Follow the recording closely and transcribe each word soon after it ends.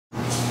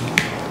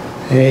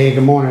Hey,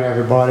 good morning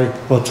everybody.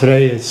 Well,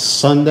 today is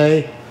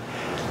Sunday,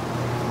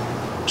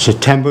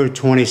 September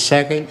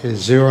 22nd,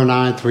 it's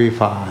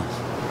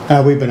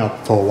 0935. We've been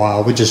up for a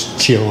while, we're just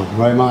chilling,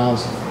 right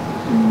Miles?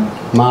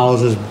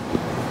 Miles is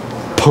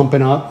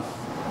pumping up.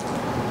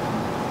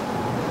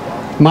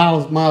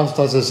 Miles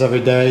does this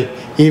every day.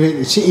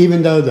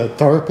 Even though the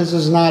therapist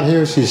is not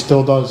here, she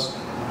still does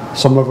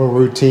some of her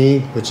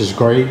routine, which is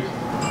great.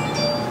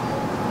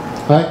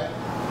 Right?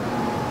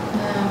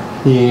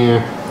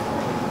 Yeah.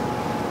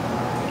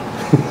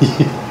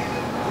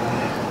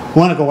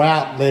 Want to go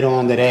out later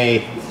on today,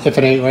 if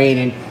it ain't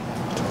raining,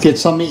 get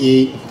something to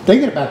eat.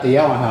 Thinking about the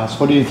Yellow House,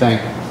 what do you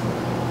think?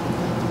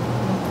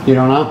 You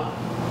don't know?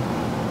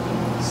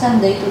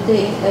 Sunday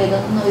today, I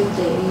don't know if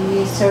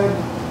they serve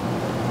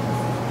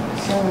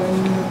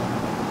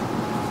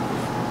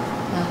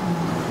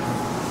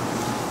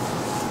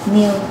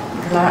meal,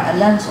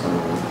 lunch or...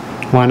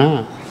 Why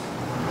not?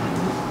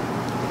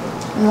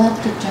 You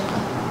have to check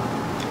up.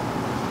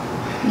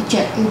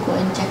 You go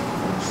and check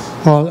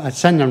first. Well, I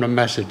send them a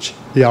message,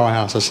 the Yellow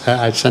House.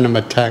 I send them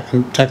a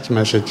text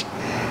message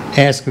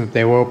asking if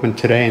they were open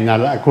today, and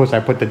of course I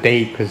put the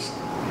date because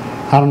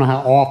I don't know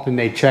how often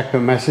they check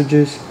their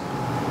messages.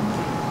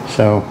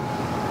 So,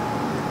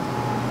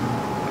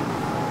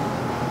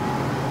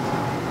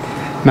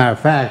 matter of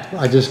fact,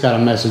 I just got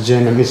a message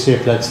in. Let me see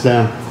if that's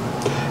them.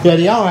 Yeah,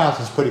 the Yellow House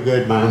is pretty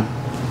good, man.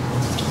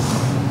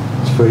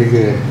 It's pretty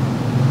good.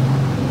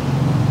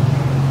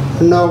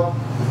 Nope.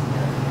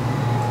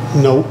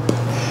 Nope.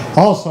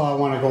 Also, I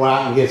want to go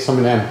out and get some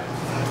of them,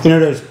 you know,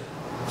 those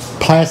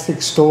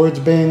plastic storage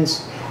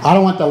bins. I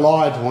don't want the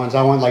large ones.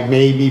 I want like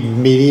maybe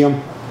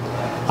medium.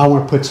 I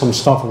want to put some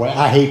stuff away.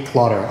 I hate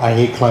clutter. I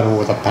hate clutter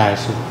with a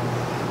passion.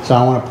 So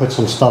I want to put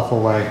some stuff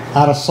away.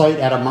 Out of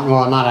sight, out of mind.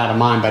 Well, not out of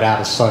mind, but out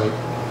of sight.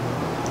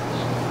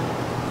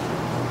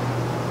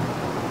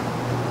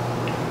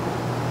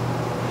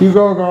 You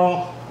go,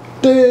 girl.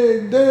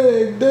 Dig,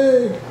 dig,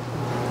 dig.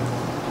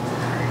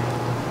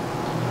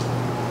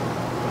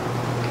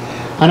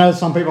 I know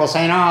some people are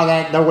saying, oh,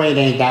 the weight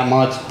ain't that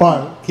much,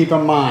 but keep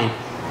in mind,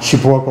 she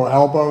broke her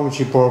elbow and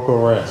she broke her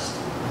wrist.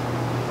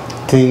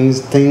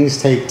 Things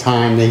take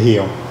time to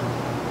heal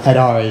at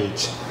our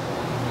age.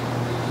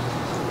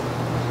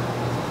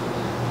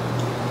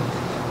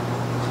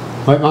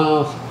 Right,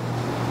 Miles?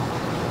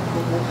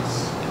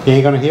 You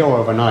ain't gonna heal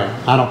overnight.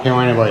 I don't care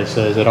what anybody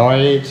says. At our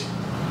age,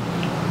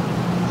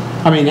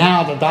 I mean,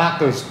 now the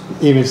doctor's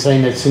even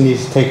saying that she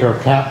needs to take her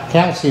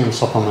calcium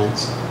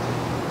supplements.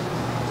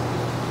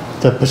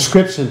 The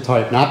prescription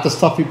type, not the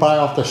stuff you buy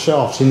off the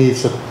shelf.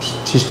 She's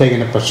taking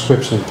the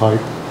prescription type.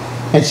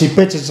 And she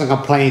bitches and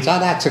complains, oh,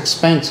 that's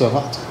expensive.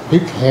 Who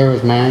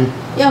cares, man?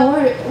 Yeah,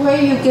 where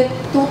you get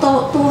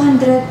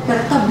 200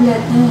 per tablet.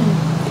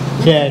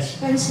 Yes.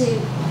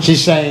 Expensive.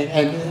 She's saying,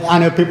 and I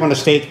know people in the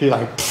States be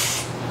like,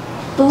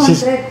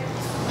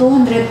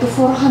 200 to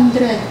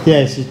 400.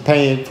 Yeah, she's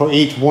paying for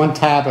each one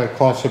tablet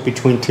costs her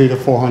between 200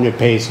 to 400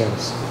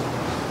 pesos.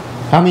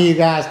 How many of you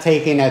guys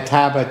taking a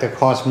tablet that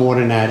costs more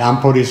than that? I'm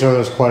pretty sure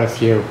there's quite a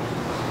few.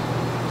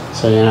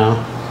 So, you know.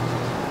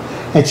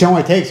 And she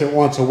only takes it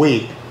once a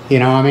week. You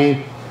know what I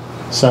mean?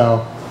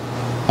 So,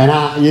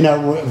 and you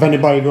know, if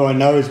anybody really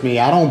knows me,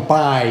 I don't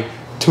buy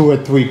 2 or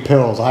 3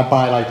 pills. I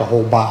buy like the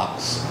whole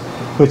box.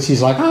 But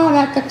she's like, oh,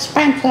 that's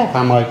expensive.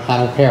 I'm like, I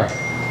don't care.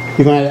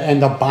 You're going to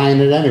end up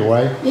buying it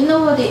anyway. You know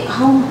what?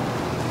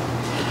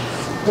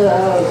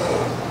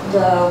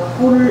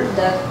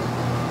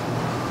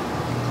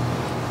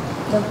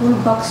 The full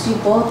box you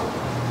bought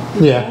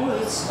before,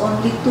 yeah. It's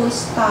only 2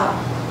 stars.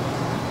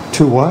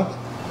 2 what?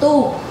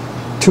 2.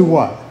 2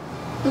 what?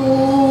 2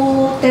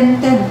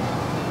 10.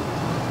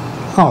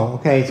 Oh,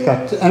 okay. It's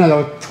got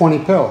another 20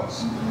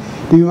 pills.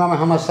 Do you remember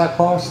how much that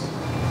cost?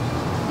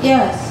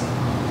 Yes.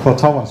 Well,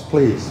 tell us,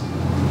 please.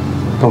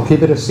 Don't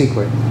keep it a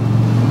secret.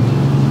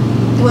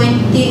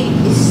 20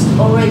 is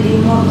already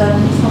more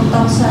than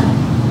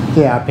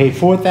 4,000. Yeah, I paid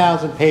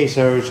 4,000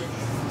 pesos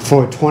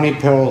for 20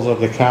 pills of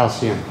the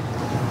calcium.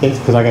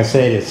 Because, like I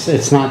said,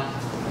 it's not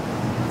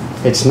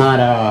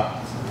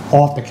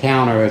off the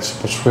counter. It's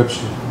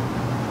prescription.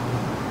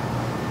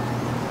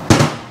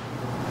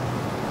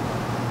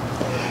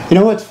 You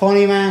know what's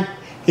funny, man?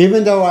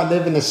 Even though I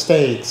live in the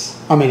States,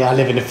 I mean, I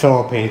live in the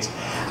Philippines,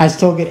 I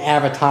still get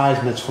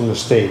advertisements from the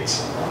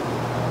States.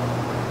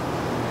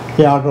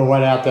 Yeah, I'll go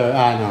right out there.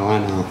 I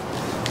know.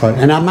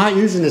 And I'm not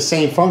using the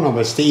same phone number.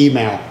 It's the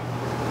email.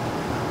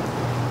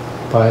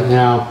 But, you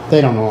know,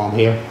 they don't know I'm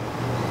here.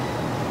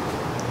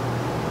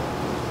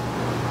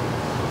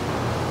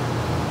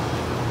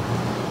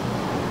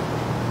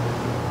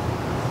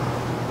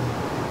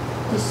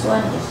 This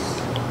one is,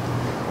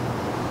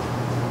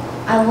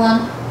 I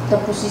want the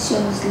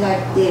position is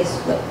like this,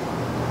 but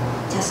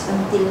just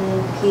until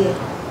here.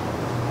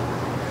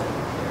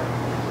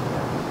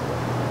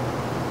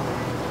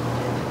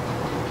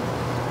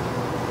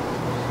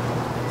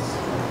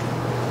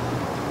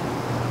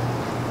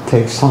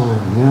 Takes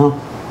time, you know?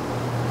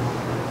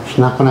 It's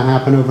not going to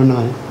happen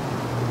overnight.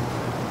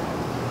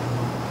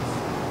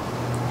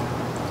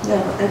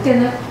 Yeah, I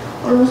cannot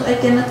almost I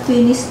cannot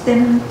finish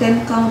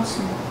 10 counts.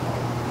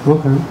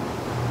 Okay.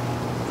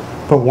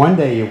 But one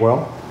day you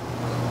will.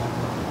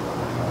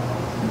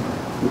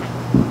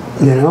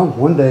 You know,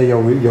 one day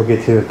you'll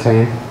get to the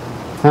 10.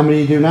 How many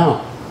do you do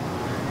now?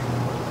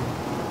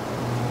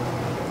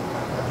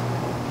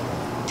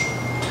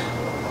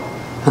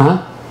 Huh?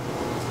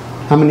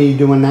 How many are you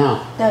doing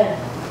now? 10.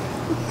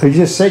 You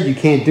just said you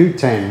can't do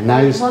 10. Now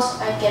you. Almost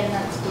I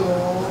cannot do.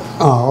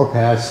 Oh,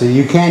 okay. I see.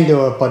 You can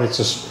do it, but it's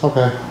just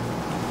okay.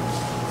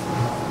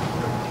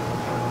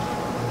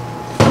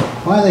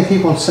 Why do they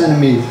keep on sending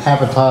me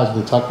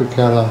advertisements? I could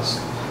care less.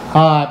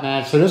 All right,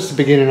 man. So this is the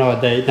beginning of our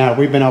day. Now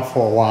we've been up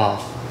for a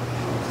while.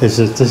 This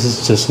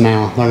is just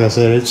now. Like I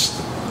said, it's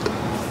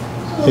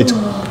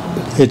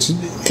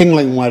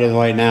England weather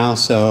right now.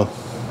 So,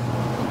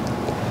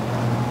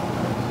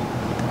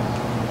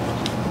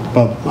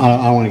 but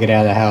I want to get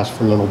out of the house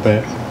for a little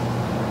bit.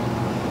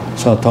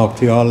 So I'll talk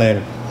to you all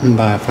later.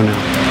 Bye for now.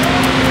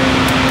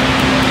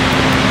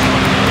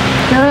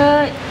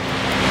 Good.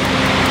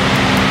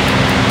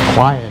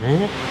 Quiet,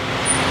 ain't it?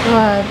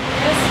 What?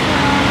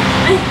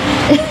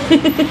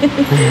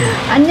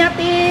 Anya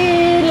ti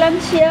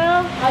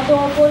lansya.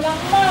 Adobo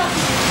lang ma.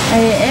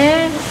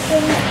 Ay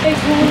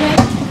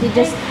they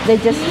just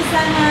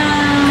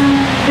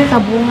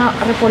tabunga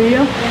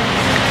repolyo.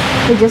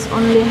 They just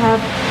only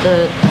have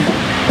the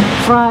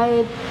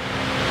fried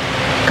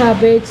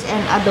cabbage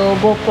and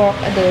adobo, pork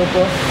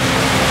adobo.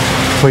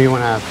 What do you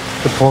want to have?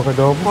 The pork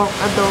adobo? Pork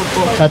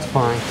adobo. That's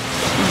fine.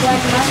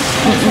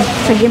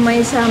 Sige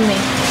may sami.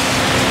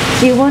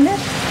 Do you want it?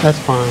 That's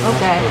fine.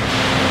 Okay. That's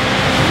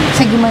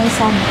fine. Sige may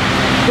sami.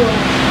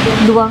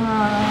 Dua nga.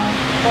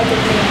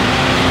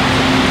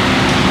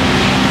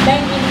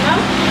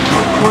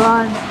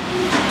 One.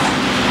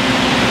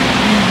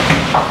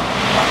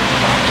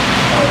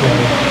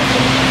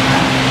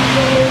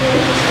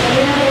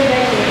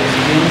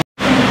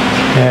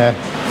 Yeah.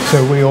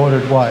 So we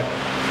ordered what?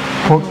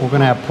 Pork. We're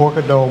gonna have pork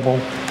adobo,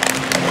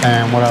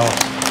 and what else?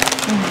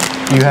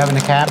 You having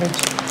the cabbage?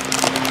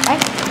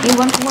 You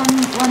want one?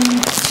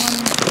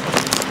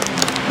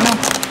 No.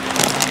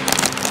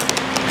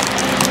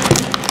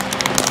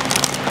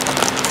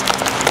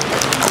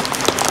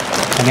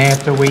 And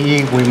after we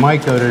eat, we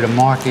might go to the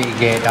market and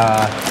get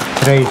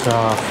today's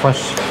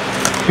fresh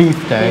beef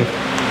day.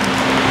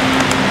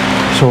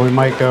 So we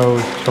might go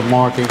to the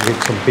market and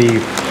get some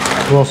beef.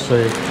 We'll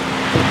see.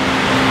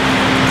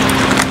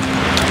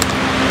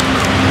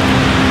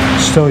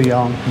 Still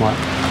young, what?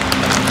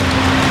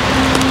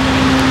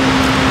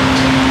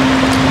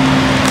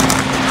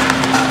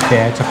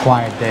 Yeah, it's a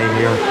quiet day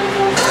here.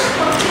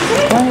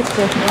 Quiet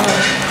day.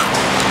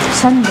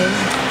 Sunday.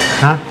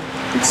 Huh?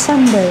 It's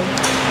Sunday.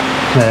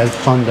 Yeah, it's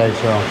Sunday,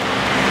 so.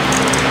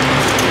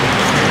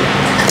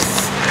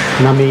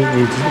 And I'm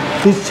eating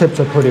these chips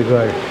are pretty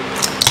good.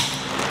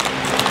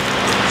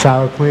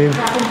 Sour cream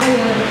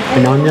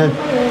and onion.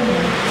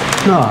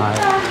 No,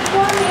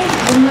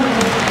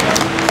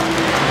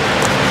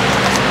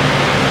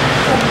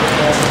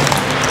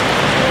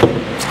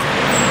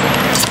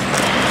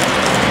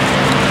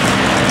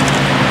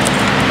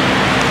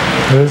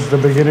 this is the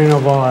beginning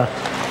of our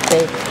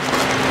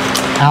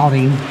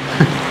outing.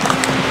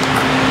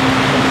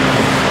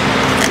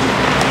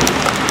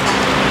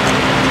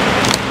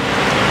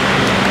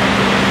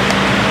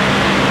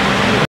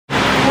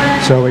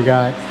 So we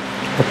got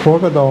the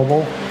pork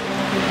adobo.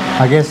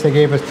 I guess they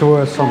gave us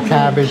some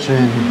cabbage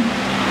and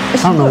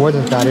I don't know what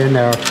they got in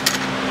there.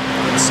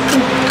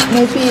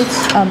 Maybe it's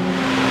I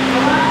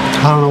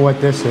don't know what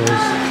this is.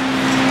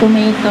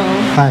 tomato.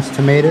 That's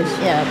tomatoes?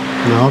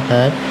 Yeah.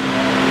 Okay.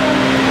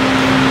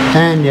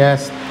 And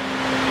yes,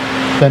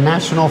 the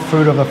national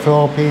food of the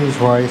Philippines,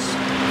 rice.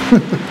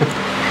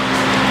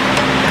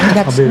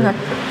 That's not.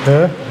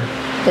 Huh?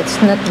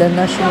 That's not the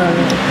national.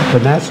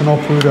 The national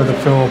food of the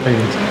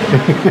Philippines.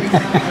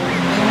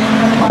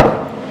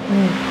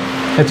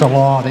 It's a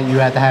law that you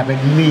have to have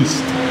at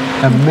least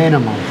a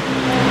minimum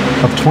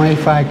of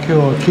 25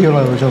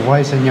 kilos of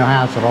rice in your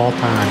house at all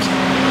times.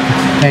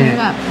 And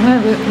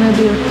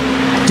Maybe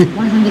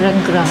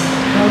 100 grams.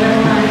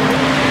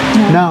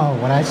 no,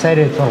 what I said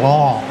it's a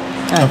law.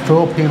 A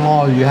Philippine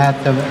law, you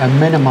have to have a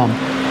minimum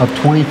of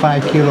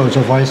 25 kilos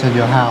of rice in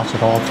your house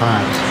at all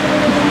times.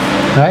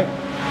 Right?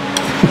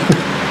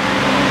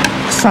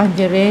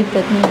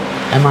 Exaggerated.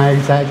 Am I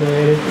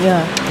exaggerated?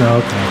 Yeah.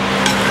 Okay.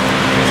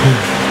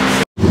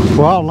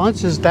 Well,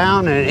 lunch is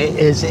down and it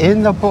is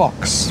in the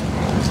books.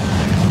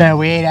 Yeah,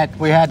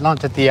 we had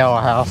lunch at the Yellow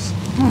House.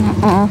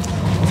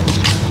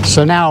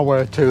 So now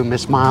we're to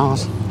Miss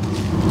Miles.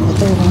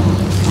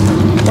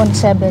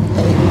 178.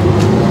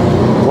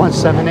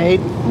 178.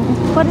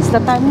 What is the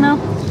time now?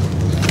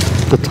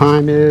 The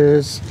time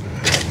is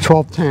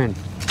 12:10.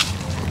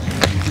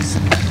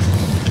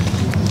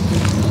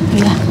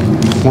 Yeah.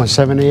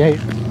 178.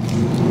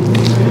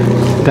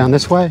 Down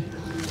this way.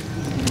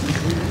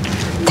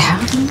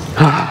 Down.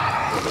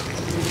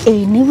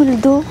 Any will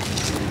do.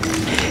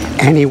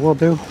 Any will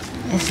do.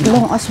 As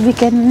long as we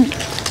can.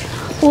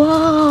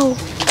 Wow.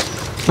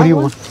 What do you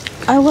want?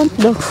 I want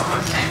the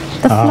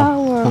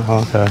flower. more.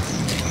 Oh, okay.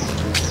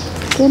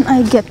 Can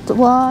I get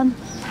one?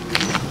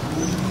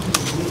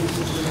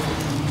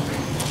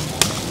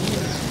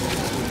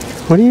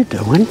 What are you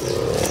doing?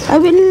 I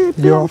will.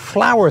 You're a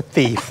flower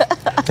thief.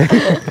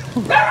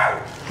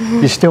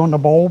 You stealing the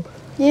bulb?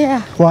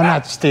 Yeah. Well,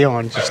 not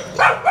stealing, just.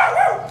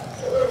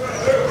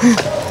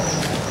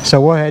 So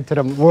we'll head to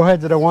the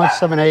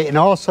 178, and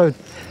also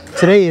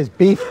today is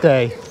beef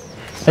day.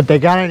 If they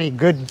got any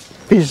good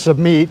pieces of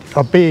meat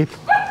or beef,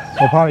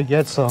 we'll probably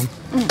get some.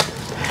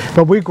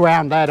 But we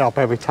ground that up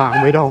every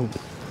time. We don't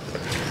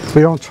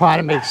try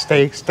to make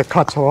steaks. The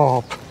cuts are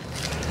off.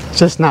 It's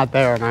just not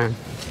there, man.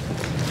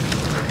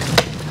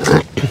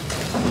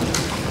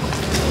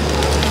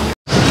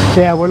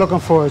 Yeah, we're looking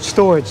for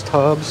storage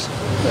tubs.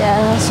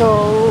 Yeah, so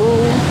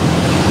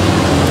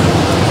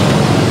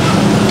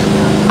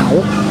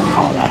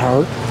Oh, that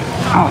hurt.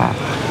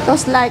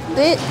 just like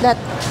that.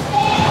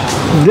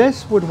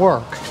 This would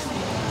work.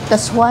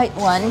 That's white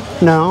one.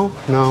 No.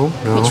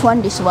 Which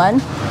one? This one?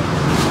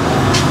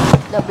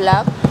 The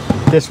black?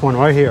 This one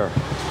right here.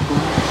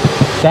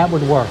 That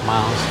would work,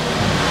 Miles.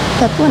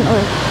 That one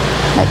or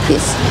like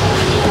this?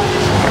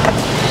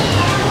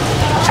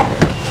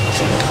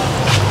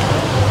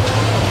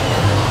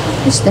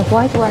 It's the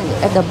white one.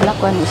 The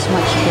black one is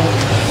much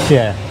better.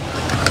 Yeah.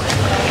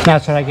 Now,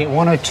 should I get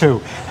one or two?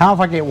 How if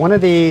I get one of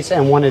these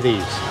and one of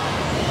these?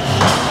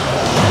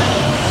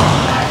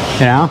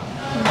 You know?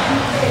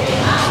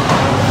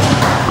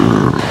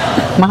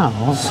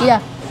 Miles. Yeah.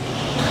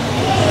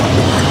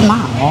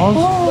 Miles.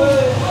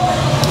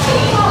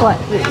 What?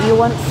 You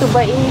want to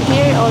buy in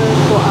here or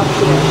go up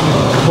here?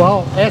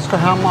 Well, ask her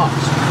how much.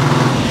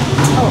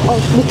 Oh,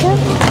 be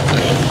careful.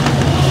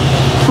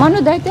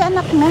 Mano dahil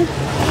anak na?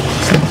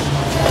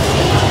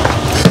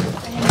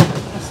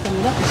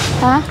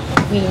 Ha?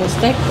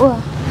 Steak? Oh,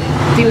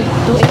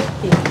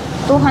 280.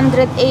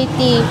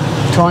 280.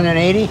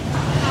 280?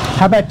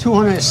 How about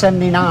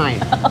 279?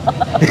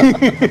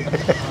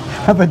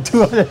 How about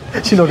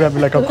 200? She looked at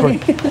me like a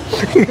crook.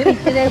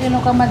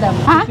 250 ka, madam.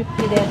 Ha?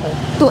 250 dito.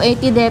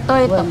 280 dito.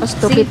 Tapos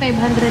Sige, 250.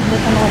 500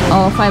 dito na.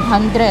 Oh,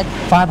 500.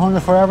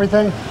 500 for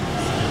everything?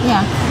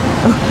 Yeah.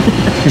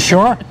 You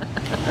sure?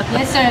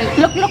 Yes, sir.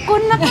 Look ko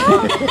na ka.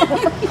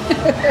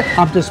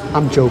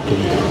 I'm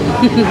joking.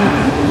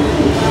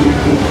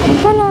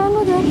 Wala, ano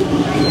dahil?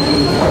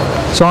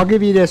 So I'll give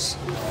you this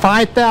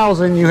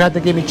 5,000. You have to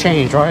give me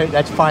change, right?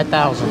 That's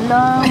 5,000.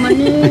 Wala,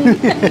 mali.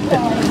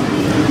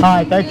 All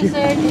right, thank you.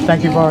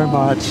 Thank you very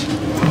much.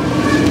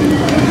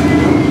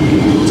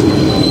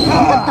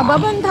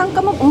 Tababantahan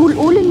ka mo,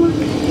 umululin mo.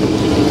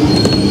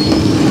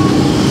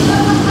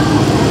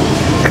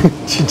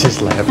 She's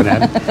just laughing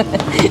at me.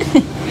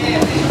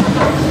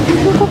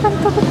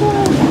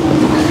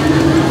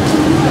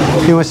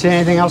 You want to see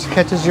anything else that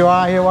catches your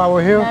eye here while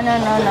we're here? No.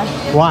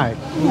 Why?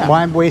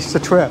 Why waste the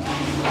trip?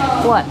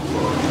 What?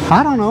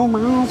 I don't know,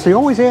 Miles. You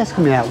always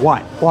asking me that.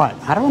 What?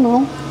 I don't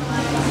know.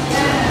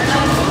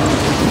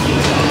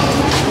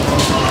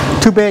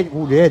 Too bad.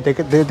 Oh, yeah, they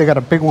got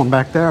a big one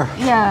back there.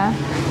 Yeah.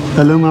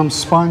 Aluminum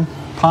spun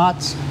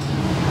pots.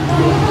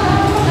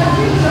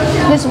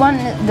 This one,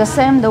 the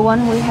same, the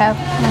one we have.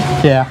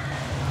 Yeah.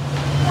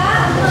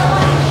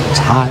 It's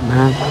hot,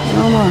 man.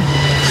 No more.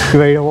 You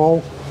ready to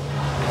roll?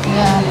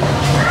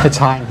 Yeah. It's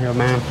hot in here,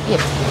 man.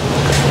 Yep.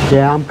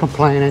 Yeah, I'm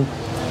complaining.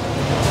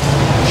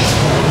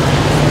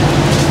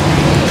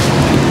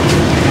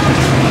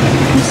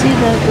 You see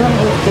that one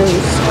if there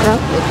is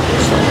scrap it.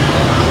 So,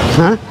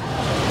 Huh?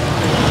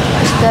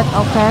 is that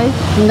okay?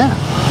 No.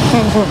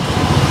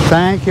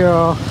 Thank you.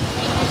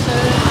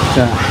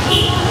 Yeah.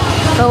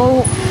 So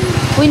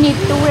we need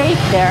to wait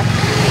there.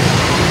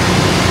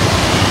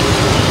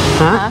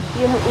 Huh?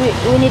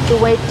 We need to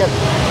wait.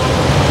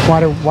 Why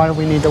do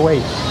we need to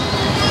wait?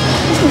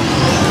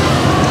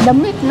 The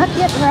meat not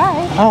yet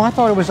right. Oh, I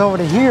thought it was over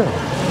to here.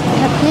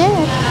 Not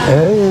yet.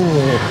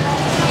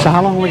 Oh. So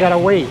how long we gotta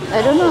wait?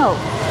 I don't know.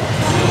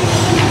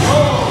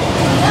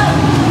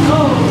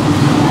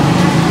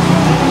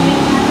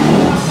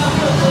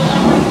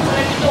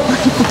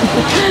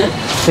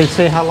 They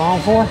say how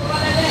long for?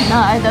 No,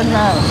 I don't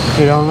know.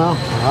 You don't know?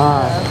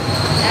 Alright.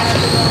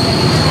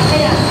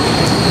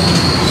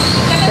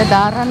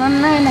 Dadaranan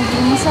na eh,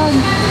 nag-imisag.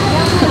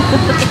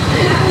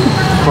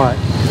 What?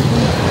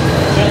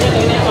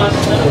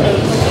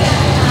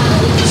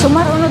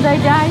 Sumaruno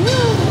dahil.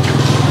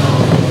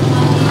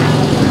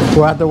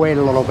 We'll have to wait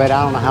a little bit.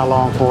 I don't know how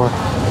long for.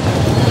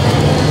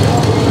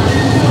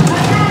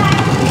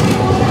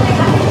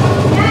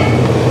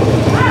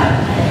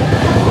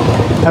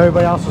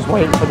 Everybody else is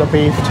waiting for the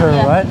beef too,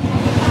 Yeah. right?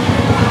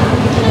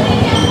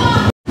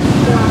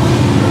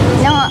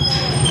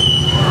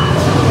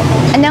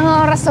 Anong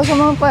oras to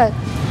sumupad?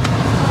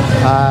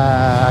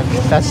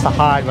 That's the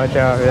hide right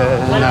there.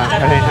 No,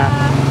 it ain't that.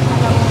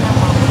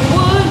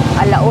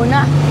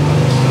 Alauna.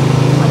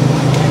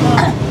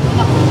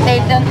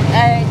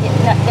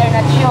 They're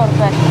not sure,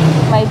 but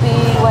maybe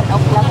 1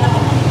 o'clock.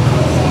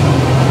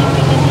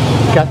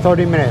 Got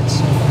 30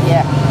 minutes.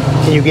 Yeah.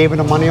 And you gave him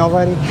the money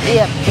already?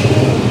 Yep.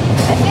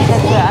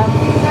 That's where I'm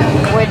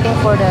waiting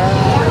for the...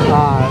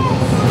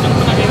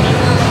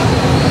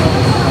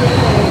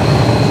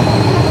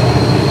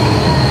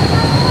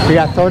 We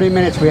got 30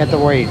 minutes we have to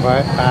wait,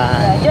 right?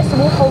 just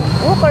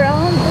walk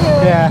around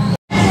here. Yeah.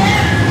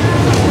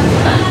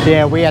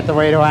 Yeah, we have to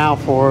wait around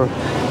for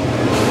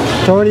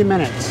 30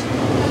 minutes.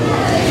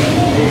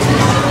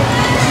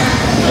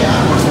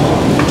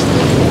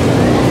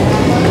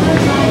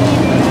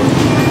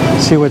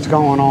 See what's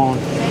going on.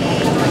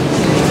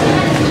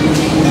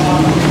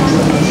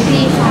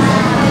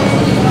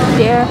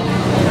 There.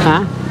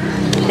 Huh?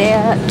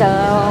 There, the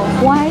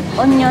white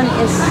onion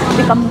is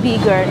become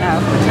bigger now.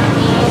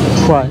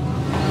 What?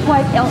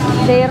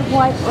 Their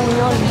white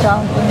onion,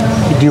 brown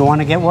onion. Do you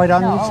want to get white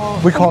onions? No.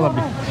 We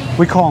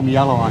call them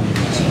yellow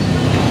onions.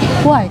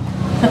 White.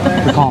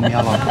 We call them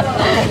yellow.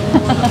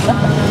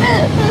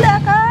 Wala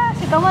ka.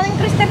 Si Kamaling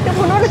Kristen ka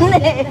puno nun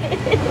eh.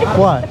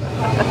 What?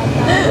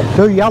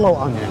 They're yellow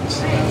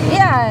onions.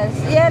 Yes,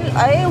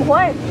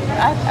 white.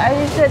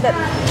 I said that.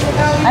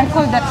 I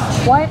call that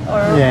white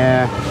or...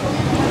 Yeah.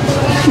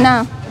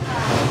 Na.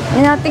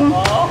 Nating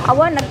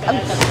awan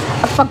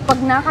pagpag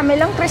na kami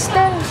lang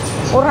Kristen.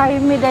 Oray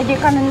mi daji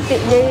kananti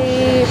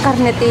di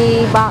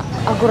karneti ba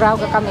aguraw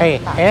ka kami. Hey,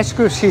 ask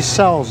her if she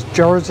sells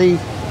Jersey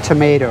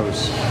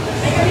tomatoes.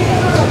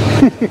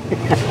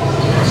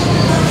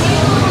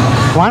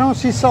 Why don't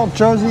she sell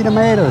Jersey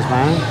tomatoes,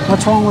 man?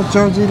 What's wrong with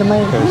Jersey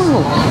tomatoes?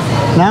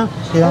 No?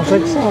 You don't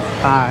think so?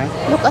 Alright.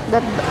 Look at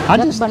that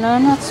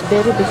banana, it's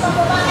very big.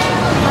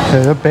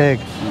 They're big.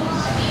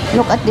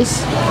 Look at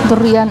this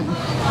durian.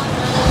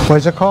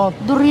 What's it called?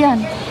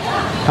 Durian.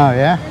 Oh,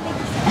 yeah?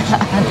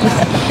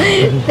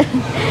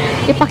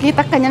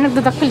 Ipakita ka niya,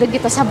 nagdadakil na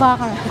kita sa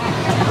baka.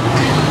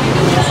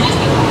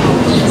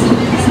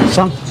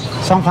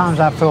 Sometimes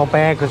I feel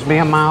bad because me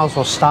and Miles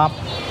will stop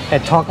and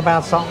talk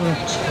about something,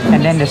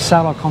 and then the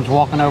seller comes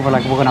walking over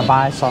like we're going to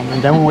buy something.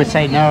 And then when we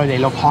say no, they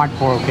look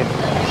heartbroken.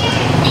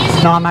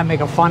 No, I'm not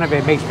making fun of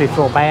it. It makes me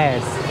feel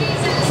bad.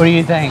 What do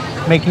you think?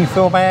 Make you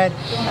feel bad?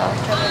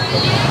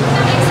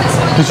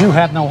 Because you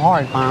have no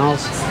heart,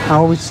 Miles. I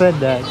always said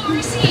that.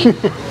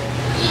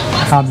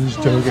 I'm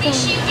just joking.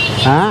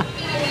 Huh?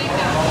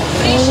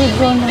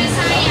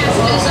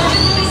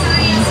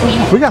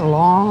 We got a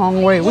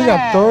long way. We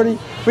got 30.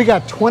 We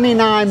got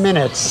 29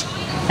 minutes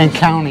and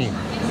counting.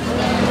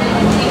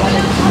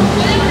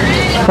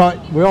 But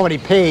we already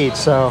paid,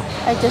 so.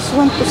 I just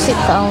want to sit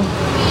down.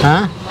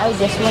 Huh? I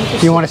just want to.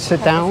 You want to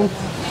sit down?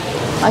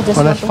 I just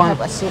Well, want that's to fine.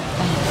 have a sit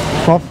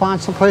down. Well,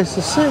 find some place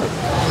to sit.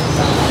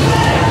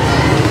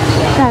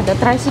 The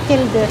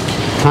tricycle there.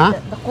 Huh?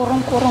 The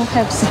kurong-kurong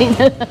have seen.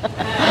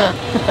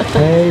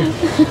 Hey.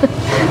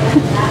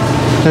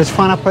 Let's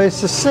find a place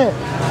to sit.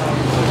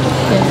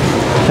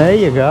 There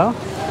you go.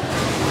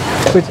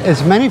 With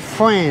as many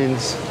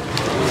friends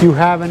you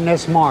have in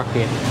this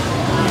market,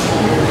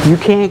 you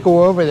can't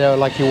go over there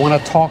like you want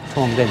to talk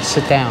to them, then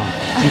sit down.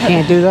 You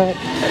can't do that?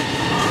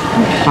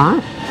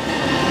 Huh?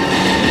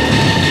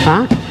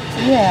 Huh?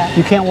 Yeah.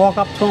 You can't walk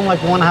up to them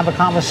like you want to have a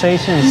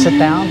conversation and sit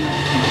down?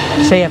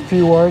 Say a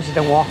few words and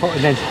then walk over,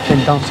 then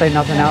don't say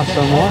nothing else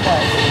no more?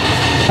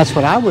 That's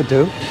what I would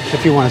do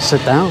if you want to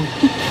sit down.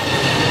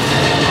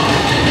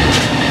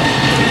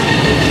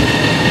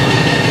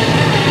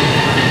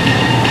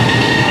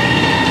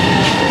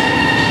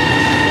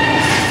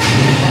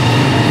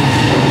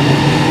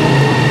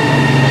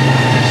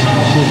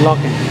 She's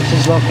looking.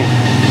 She's looking.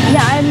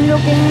 Yeah, I'm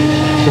looking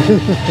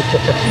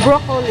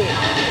broccoli.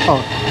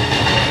 Oh.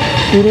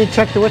 You didn't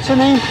check the, what's her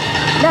name?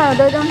 No,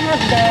 they don't have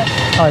that.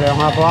 Oh, they don't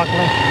have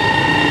broccoli?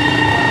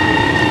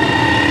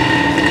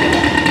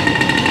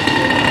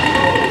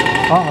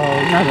 Uh-oh,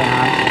 no they're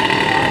not.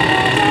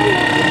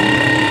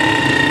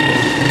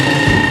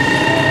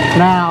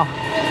 Now,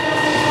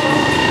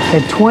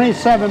 in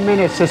 27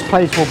 minutes, this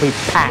place will be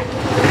packed.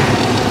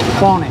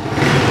 Won't it?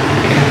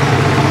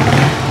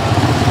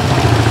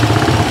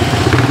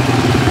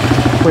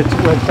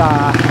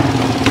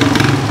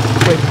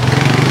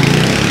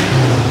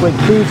 With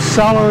beef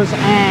sellers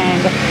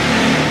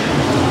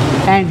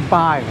and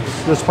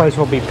buyers. This place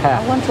will be I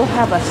packed. want to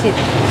have a seat.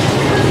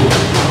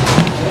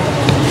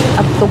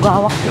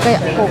 Agtugawak kaya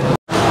ako.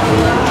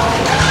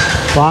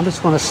 Well, I'm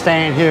just going to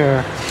stand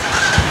here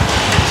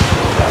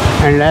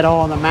and let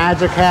all the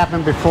magic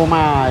happen before my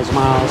eyes,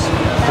 Miles.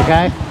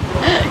 Okay?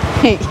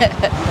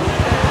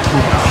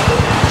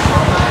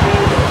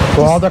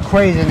 Where all the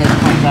craziness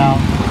comes out.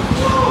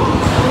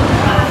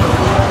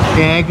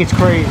 Yeah, it gets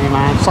crazy,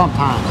 man.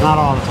 Sometimes, not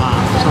all the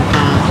time.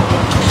 Sometimes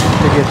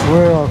it gets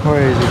real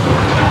crazy.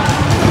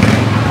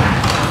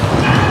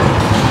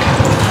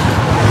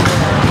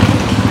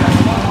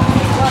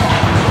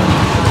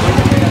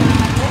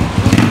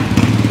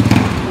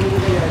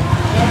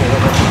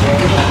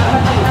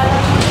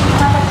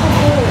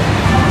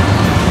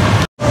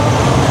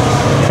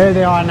 Here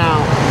they are now.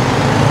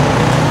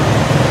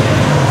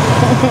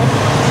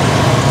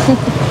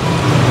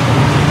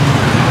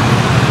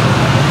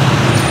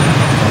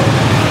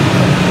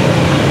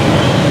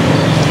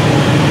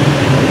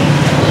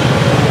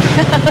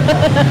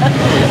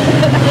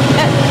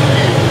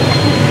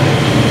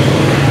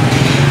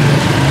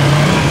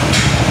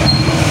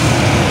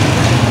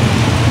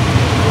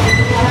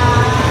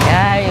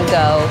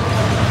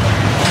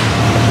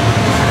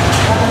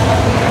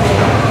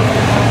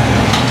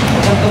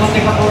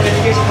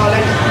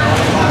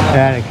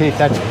 beef.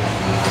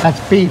 That's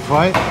beef,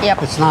 right?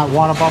 Yep. It's not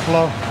water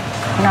buffalo.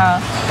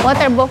 No,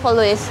 water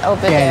buffalo is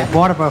over Yeah, there.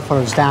 water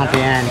buffalo is down at the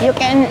end. You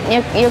can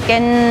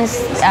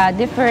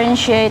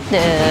differentiate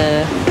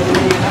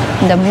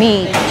the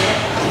meat.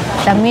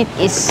 The meat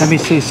is Let me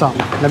see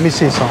something. Let me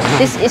see something.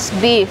 this is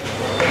beef.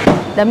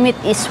 The meat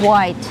is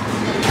white,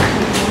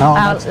 Oh,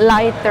 that's- hey,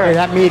 lighter.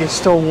 that meat is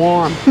still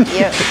warm.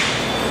 Yeah.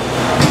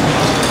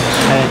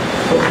 Hey.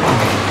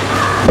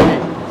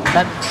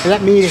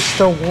 That meat is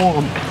still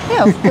warm.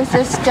 Yeah, because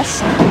it's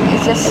just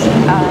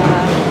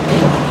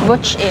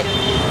butch it.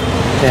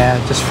 Yeah,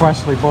 just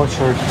freshly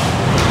butchered.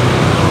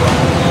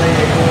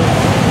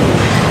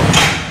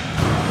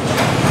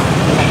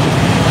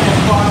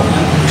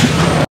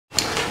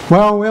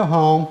 Well, we're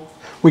home.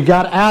 We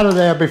got out of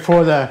there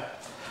before the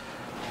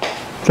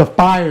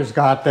fires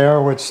got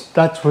there, which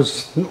that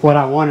was what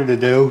I wanted to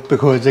do,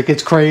 because it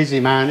gets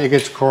crazy, man. It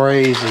gets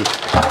crazy.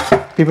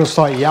 People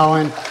start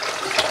yelling,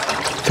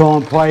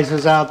 throwing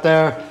prices out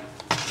there.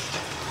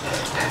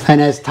 And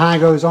as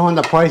time goes on,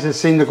 the prices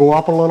seem to go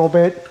up a little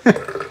bit.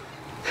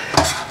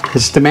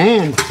 It's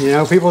demand, you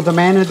know. People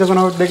demanded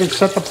they can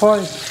set the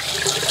price.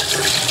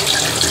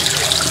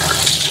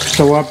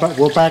 So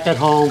we're back at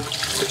home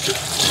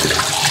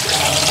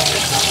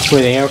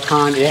with air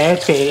con. Yeah,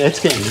 it's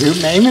getting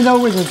humid. Even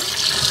though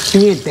it's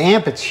being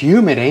damp, it's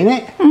humid, ain't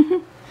it?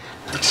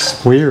 Mm-hmm.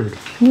 It's weird.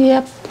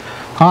 Yep.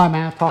 All right,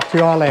 man. Talk to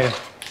you all later.